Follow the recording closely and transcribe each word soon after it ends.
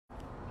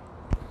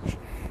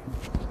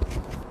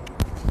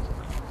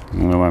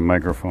Well, my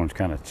microphone's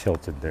kind of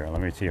tilted there.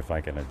 Let me see if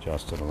I can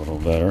adjust it a little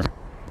better.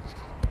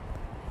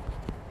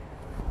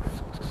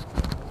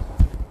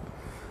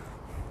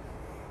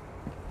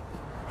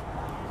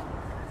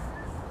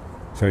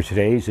 So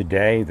today's a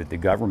day that the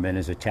government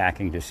is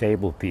attacking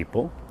disabled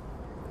people.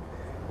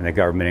 And the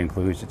government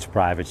includes its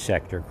private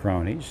sector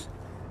cronies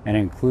and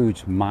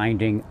includes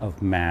minding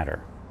of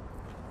matter.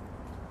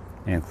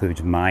 It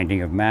includes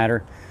minding of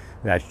matter.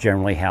 That's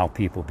generally how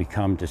people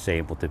become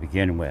disabled to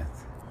begin with.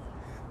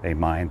 They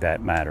mind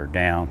that matter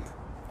down,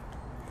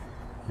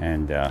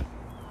 and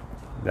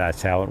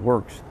that's how it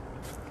works.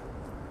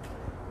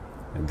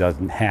 It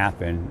doesn't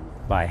happen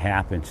by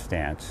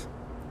happenstance.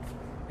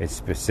 It's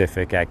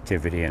specific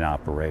activity and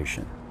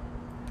operation.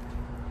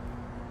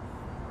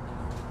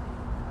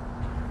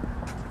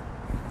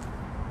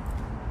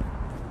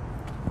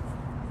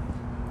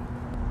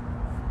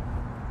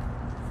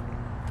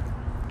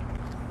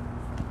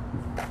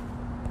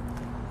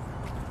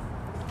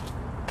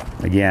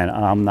 Again,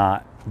 I'm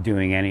not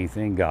doing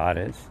anything, God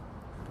is.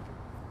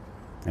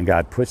 And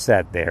God puts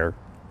that there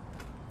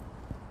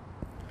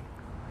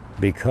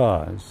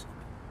because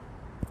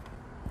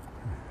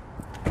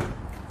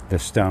the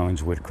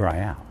stones would cry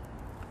out.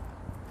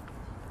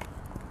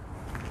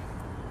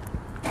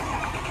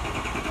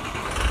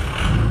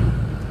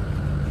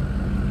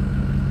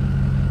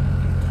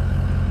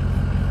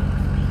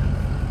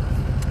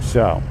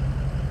 So,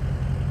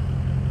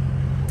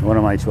 what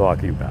am I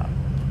talking about?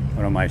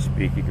 What am I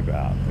speaking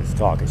about? This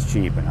talk is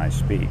cheap and I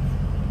speak.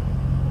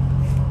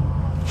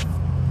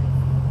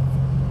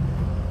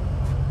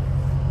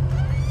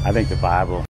 I think the Bible